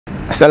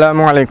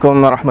Assalamualaikum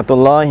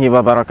warahmatullahi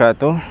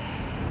wabarakatuh.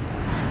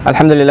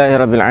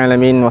 Alhamdulillahirabbil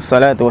alamin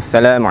wassalatu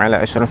wassalamu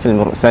ala asyrafil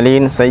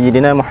mursalin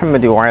sayyidina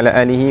Muhammad wa ala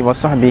alihi wa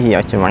sahbihi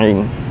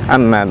ajma'in.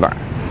 Amma ba'd.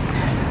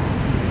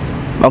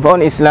 បងប្អូន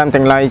អ៊ីស្លាម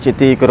ទាំងឡាយជា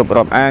ទីគោរព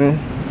រាប់អាន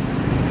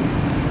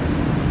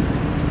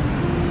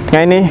ថ្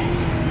ងៃនេះ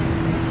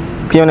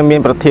ខ្ញុំនឹងមាន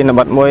ប្រធាន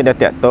បទមួយដែល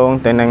តាក់ទង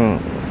ទៅនឹង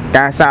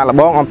ការសាកល្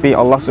បងអំពី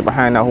អល់ឡោះ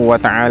Subhanahu wa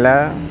ta'ala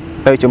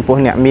ទៅចំពោះ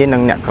អ្នកមាននិ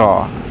ងអ្នកក្រ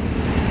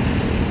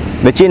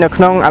ដូចជានៅ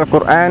ក្នុងអល់កុ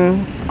រអាន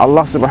អល់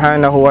ឡោះ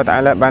Subhanahu wa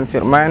ta'ala បានហ្វី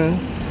រម៉ាន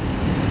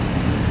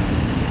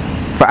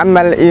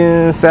فأما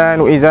الإنسان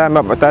إذا ما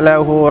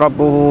ابتلاه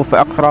ربه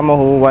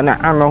فأكرمه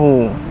ونعمه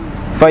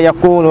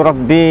فيقول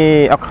ربي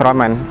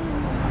أكرمن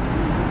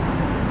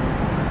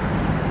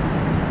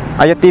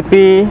អាយ៉ាតទី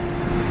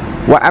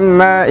2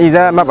 وأما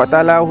إذا ما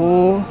ابتلاه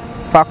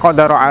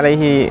فقدر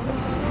عليه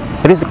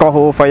رزقه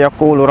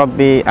فيقول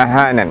ربي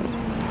أهانن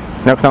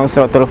នៅក្នុងសូ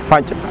រ៉ាតុល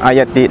Fajr អា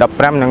យ៉ាតទី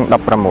15និង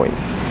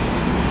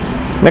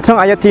16 នៅក្នុង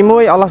អាយ៉ាតទី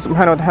1អល់ឡោះ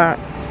Subhanahu wa ta'ala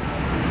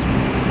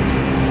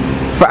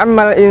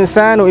فأما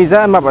الإنسان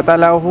إذا ما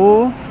ابتلاه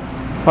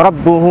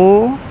ربه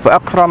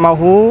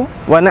فأكرمه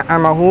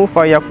ونعمه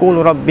فيقول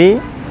ربي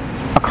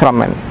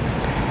أكرمن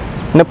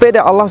នៅពេល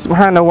ដែលអល់ឡោះ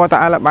Subhanahu wa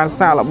ta'ala បាន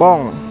សាកល្បង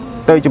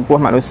ទៅចំពោះ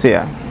មនុស្ស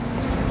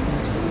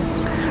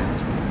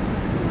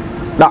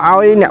ដល់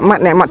ឲ្យអ្នក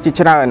ម៉ាត់ជា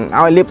ច្រើន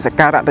ឲ្យលៀបសក្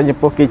ការៈទៅចំ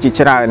ពោះគេជា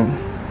ច្រើន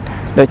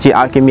ដូចជា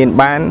ឲ្យគេមាន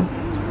បាន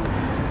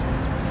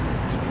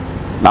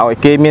ដោយ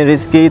គេមានរី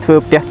ស្គីធ្វើ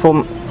ផ្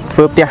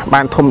ទះ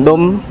បានធំ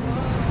ដុំ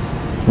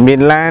មាន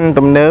ឡាន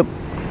ទំនើប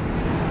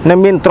និង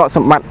មានទ្រព្យស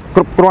ម្បត្តិគ្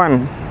រប់គ្រាន់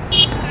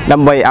ដើ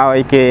ម្បីឲ្យ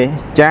គេ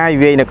ចាយ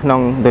វាយនៅក្នុង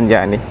ឌុន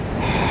យ៉ានេះ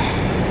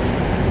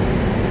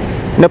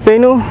នៅពេល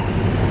នោះ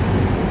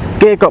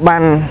គេក៏បា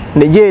ន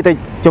និយាយទៅ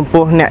ចំ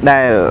ពោះអ្នកដែ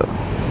ល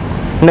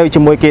នៅជា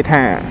មួយគេ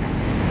ថា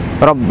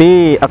រ៉ប៊ី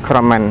អក្រ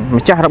ម៉ាន់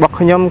ម្ចាស់របស់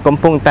ខ្ញុំកំ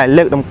ពុងតែ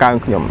លើកដំកើង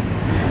ខ្ញុំ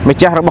ម្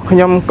ចាស់របស់ខ្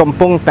ញុំកំ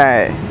ពុងតែ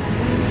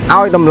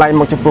ឲ្យតម្លៃ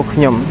មកចំពោះខ្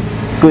ញុំ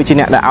គឺជា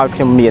អ្នកដែលឲ្យខ្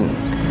ញុំមាន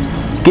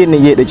គេនិ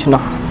យាយដូច្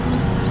នោះ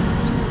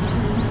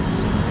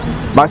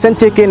បើសិន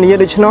ជាគេនិយាយ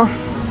ដូច្នោះ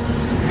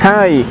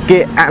ហើយគេ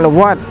អនុ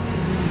វត្ត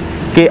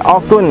គេអ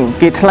រគុណ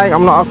គេថ្លែង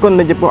អំណរអគុណ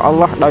ទៅចំពោះអល់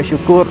ឡោះដោយស៊ូ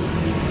គូរ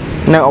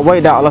នៅអ្វី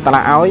ដែលអល់ឡោះតា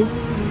ឡាឲ្យ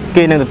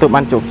គេនឹងទទួល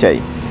បានជោគជ័យ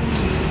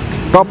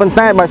ក៏ប៉ុន្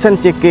តែបើសិន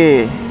ជាគេ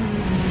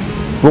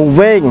វង្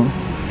វេង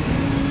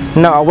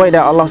នៅអ្វីដែ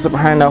លអល់ឡោះ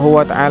Subhanahu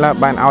wa ta'ala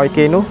បានឲ្យ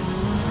គេនោះ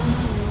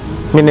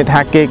មានន័យថា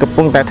គេកំ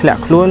ពុងតែធ្លា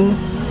ក់ខ្លួន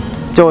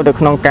ចូលទៅ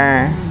ក្នុងការ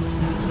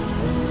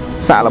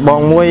សាកល្បង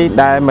មួយ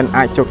ដែលមិន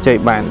អាចជោគជ័យ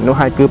បាននោះ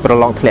ហើយគឺប្រ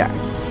ឡងធ្លាក់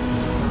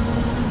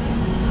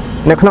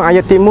នៅក្នុងអា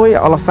យ៉ាតទី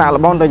1អល់ឡោះសាក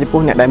ល្បងទៅចំ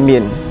ពោះអ្នកដែលមា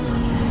ន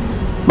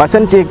បើសិ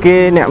នជាគេ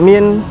អ្នកមា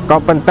នក៏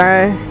ប៉ុន្តែ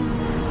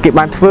គេ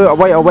បានធ្វើអ្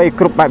វី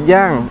គ្រប់បែប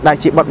យ៉ាងដែល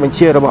ជាបទបញ្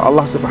ជារបស់អល់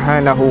ឡោះ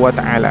Subhanahu wa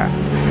ta'ala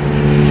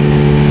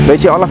ដូច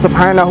ជាអល់ឡោះ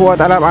Subhanahu wa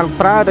ta'ala បាន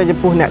ប្រើទៅចំ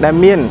ពោះអ្នកដែល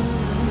មាន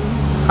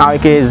ឲ្យ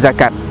គេ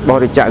zakat ប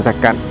រិច្ចាគ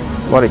zakat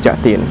បរិច្ចាគ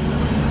ទាន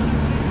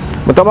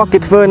បន្ទាប់មកគេ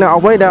ធ្វើនៅ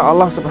អ្វីដែលអល់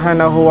ឡោះ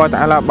Subhanahu wa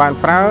ta'ala បាន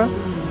ប្រើ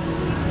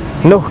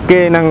នោះ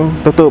គេនឹង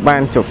ទទួលបា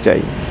នជោគជ័យ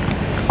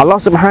អល់ឡោះ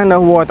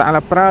Subhanahu wa ta'ala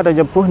ប្រើទៅ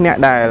ចំពោះអ្នក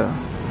ដែល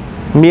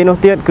មាននោះ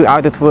ទៀតគឺឲ្យ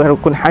ទៅធ្វើរុ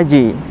គុនហា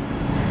ជី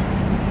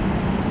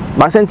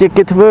បើសិនជា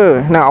គេធ្វើ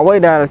នៅអ្វី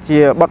ដែលជា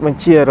បទបញ្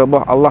ជារប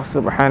ស់អល់ឡោះ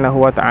Subhanahu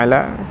wa ta'ala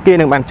គេ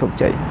នឹងបានជោគ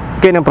ជ័យ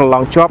គេនឹងប្រឡ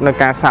ងជាប់នៅ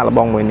ការសាកល្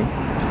បងមួយនេះ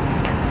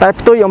តែ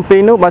ផ្ទុយអំពី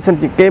នោះបើសិន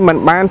ជាគេមិន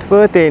បានធ្វើ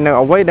ទេនៅ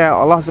អ្វីដែល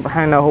អល់ឡោះ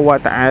Subhanahu wa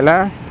ta'ala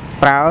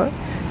ប្រើ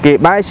គេ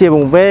បែរជាវ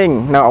ង្វេង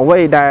នៅអ្វី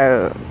ដែល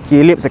ជា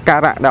លៀបសក្កា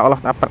រៈដែលអល់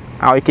ឡោះ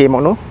ឲ្យគេម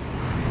កនោះ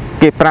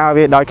គេប្រើ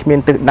វាដោយគ្មាន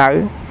ទិសដៅ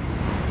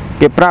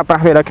គេប្រើប្រា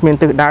ស់វាដោយគ្មាន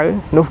ទិសដៅ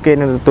នោះគេ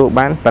នឹងទទួល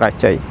បានបរា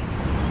ជ័យ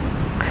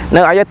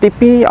នៅអាយ៉ាតទី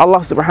2អល់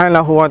ឡោះ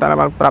Subhanahu wa ta'ala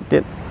បានប្រាប់ទៀ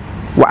ត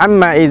វ៉ាអ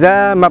ম্মা អ៊ីហ្សា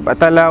ម៉ាប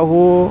តឡា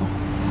ហ៊ូ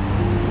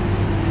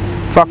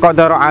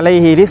فقدر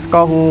عليه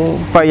رزقه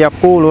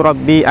فيقول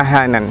ربي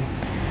أهانن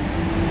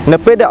នៅ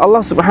ពេលដែលអល់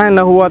ឡោះ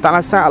Subhanahu wa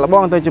ta'ala សាកល្ប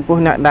ងទៅចំពោះ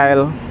អ្នកដែល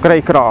ក្រី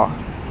ក្រឲ្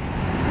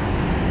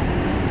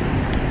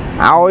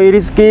យ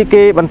រីស្គី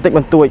គេបន្តិចប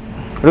ន្តួច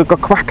ឬក៏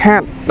ខ្វះខា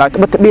តដោយត្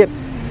បិតត្បៀត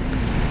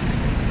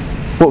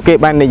ពួកគេ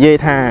បាននិយាយ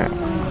ថា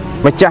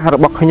ម្ចាស់រ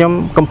បស់ខ្ញុំ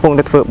កំពុង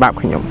តែធ្វើបាប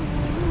ខ្ញុំ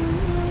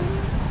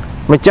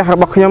ម្ចាស់រ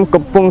បស់ខ្ញុំ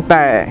កំពុង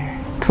តែ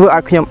ធ្វើឲ្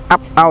យខ្ញុំអា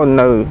ប់អោន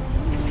នៅ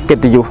កិ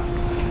ត្តិយស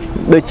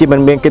ដូចជាមិន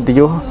មានកិត្តិ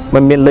យសមិ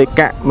នមានលុយ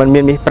កាក់មិនមា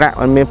នមាសប្រាក់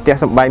មិនមានផ្ទះ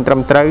សម្បែងត្រឹម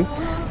ត្រូវ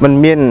មិន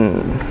មាន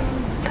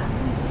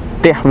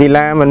ផ្ទះវី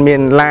ឡាមិនមាន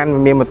ឡានមិ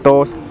នមានម៉ូតូ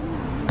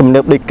ទំនើ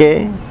បដូចគេ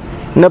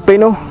នៅពេល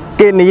នោះ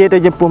គេនិយាយទៅ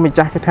ចំពោះម្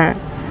ចាស់គេថា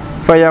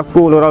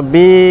Fayaqulu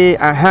Rabbi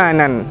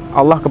Ahanan អ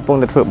ល់ឡោះកំពុង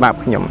តែធ្វើបាប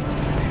ខ្ញុំ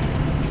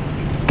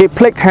គេ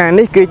ភ្លេចថា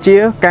នេះគឺជា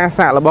ការ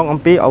សាកល្បងអំ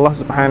ពីអល់ឡោះ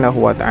Subhanahu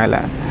wa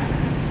ta'ala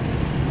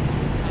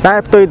តែ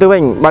ផ្ទុយទៅវិ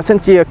ញបើសិន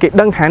ជាគេ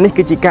ដឹងថានេះ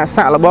គឺជាការ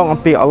សាកល្បងអំ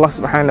ពីអល់ឡោះ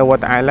Subhanahu wa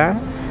ta'ala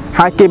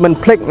ហើយគេមិន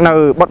ភ្លេចនៅ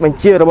បទបញ្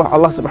ជារបស់អ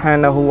ល់ឡោះ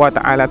Subhanahu wa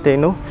ta'ala ទេ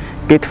នោះ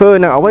គេធ្វើ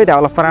នៅអ្វីដែល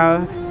អល់ឡោះប្រើ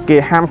គេ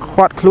ហាម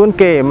ឃាត់ខ្លួន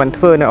គេមិន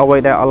ធ្វើនៅអ្វី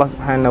ដែលអល់ឡោះ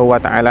Subhanahu wa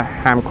ta'ala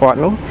ហាមឃាត់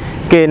នោះ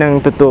គេនឹង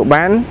ទទួល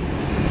បាន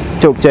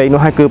ជោគជ័យនោះ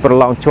ហើយគឺប្រ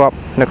ឡងជាប់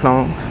នៅក្នុង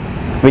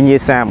វិញ្ញា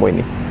សាមួយ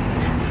នេះ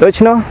ដូ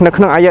ច្នោះនៅ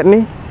ក្នុងអាយ៉ាត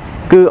នេះ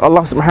គឺអល់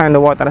ឡោះស៊ុបហាន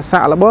វតាអាឡាសា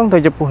កល្បងទៅ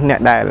ចំពោះអ្នក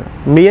ដែល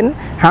មាន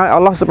ហើយអ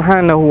ល់ឡោះស៊ុបហា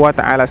នវ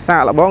តាអាឡាសាក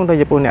ល្បងទៅ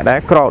ចំពោះអ្នកដែល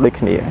ក្រដូច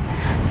គ្នា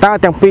តើ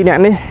ទាំងពីរអ្នក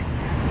នេះ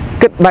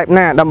គិតបែប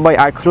ណាដើម្បី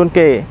ឲ្យខ្លួន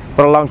គេ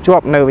ប្រឡងជា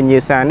ប់នៅវិញ្ញា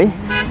សានេះ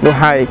នោះ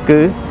ហើយគឺ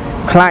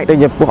ខ្លាចទៅ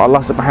ចំពោះអល់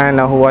ឡោះស៊ុបហា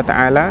នវតា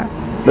អាឡា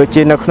ដូច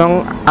ជានៅក្នុង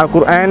អល់កុ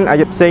រអានអា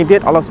យ៉ាតផ្សេងទៀត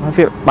អល់ឡោះស៊ុបហា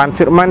នបានហ្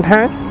វីរម៉ាន់ថា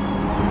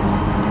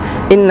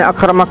អ៊ីនអ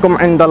ក្រម៉ាគុំ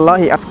អ៊ីនដល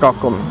ឡោះអត្កា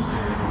គុំ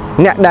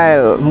អ្នកដែល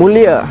មូ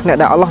លាអ្នក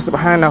ដែលអល់ឡោះស៊ុប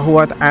ហានវ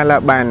តាអាឡា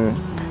បាន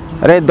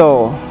រេដូ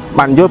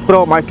បានយល់ព្រ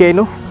មឲ្យគេ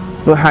នោះ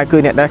ហើយគឺ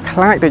អ្នកដែលខ្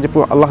លាចទៅចំ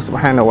ពោះអល់ឡោះស៊ុប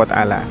ហានវតា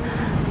អាឡា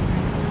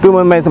គឺ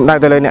មិនមែនសំដៅ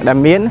ទៅលើអ្នកដែល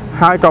មាន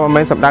ហើយក៏មិន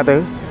មែនសំដៅទៅ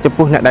ចំ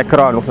ពោះអ្នកដែលក្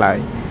រនោះឡើយ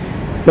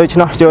ដូច្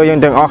នោះចូលយើង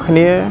ទាំងអស់គ្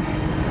នា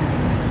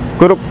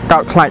គ្រប់កោ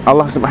តខ្លាចអល់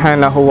ឡោះស៊ុបហា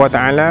នវតា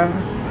អាឡា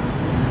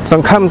ស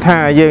ង្ឃឹមថា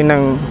យើងនឹ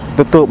ង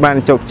ទទួលបាន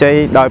ជោគជ័យ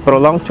ដោយប្រ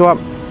ឡងជាប់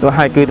នោះ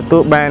ហើយគឺទទួ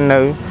លបាននៅ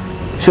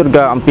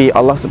syurgaអំពីអ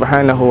ល់ឡោះស៊ុបហា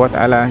នវតា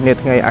អាឡានា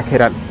ថ្ងៃអាខិ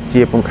រ៉ាត់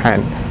ជាពំខាន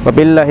វ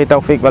បិលឡាហ៊ីតៅ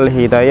ហ្វីកវល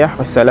ហ៊ីដាយ៉ា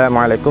វ៉ាស្សាឡាម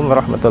អាឡៃគុំវ៉ា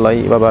រ៉ាហ្មាតុលឡា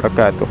ហ៊ីវ៉ាបារ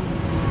កាតុហ៍